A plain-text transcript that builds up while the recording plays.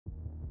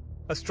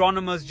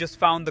Astronomers just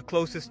found the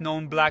closest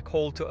known black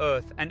hole to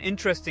Earth, and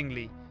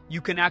interestingly,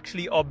 you can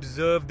actually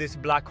observe this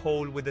black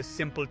hole with a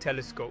simple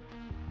telescope.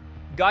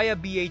 GAIA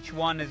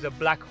BH1 is a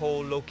black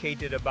hole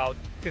located about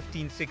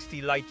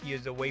 1560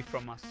 light-years away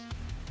from us,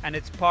 and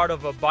it's part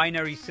of a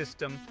binary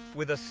system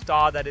with a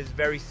star that is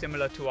very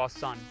similar to our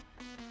Sun.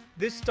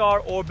 This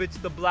star orbits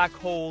the black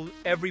hole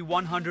every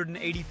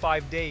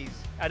 185 days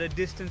at a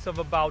distance of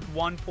about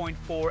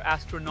 1.4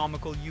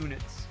 astronomical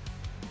units.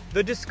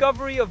 The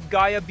discovery of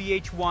GAIA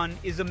BH1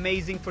 is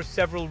amazing for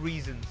several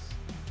reasons.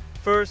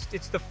 First,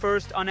 it's the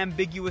first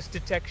unambiguous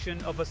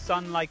detection of a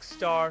Sun-like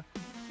star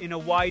in a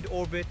wide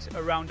orbit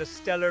around a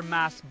stellar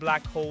mass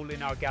black hole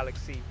in our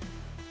galaxy.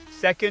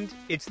 Second,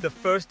 it's the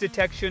first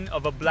detection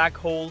of a black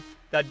hole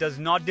that does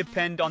not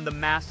depend on the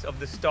mass of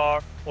the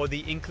star or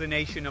the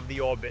inclination of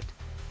the orbit,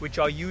 which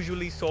are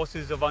usually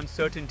sources of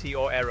uncertainty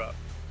or error.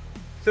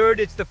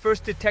 Third, it's the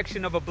first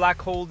detection of a black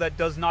hole that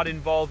does not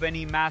involve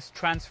any mass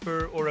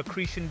transfer or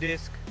accretion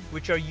disk,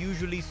 which are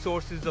usually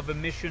sources of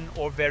emission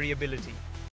or variability.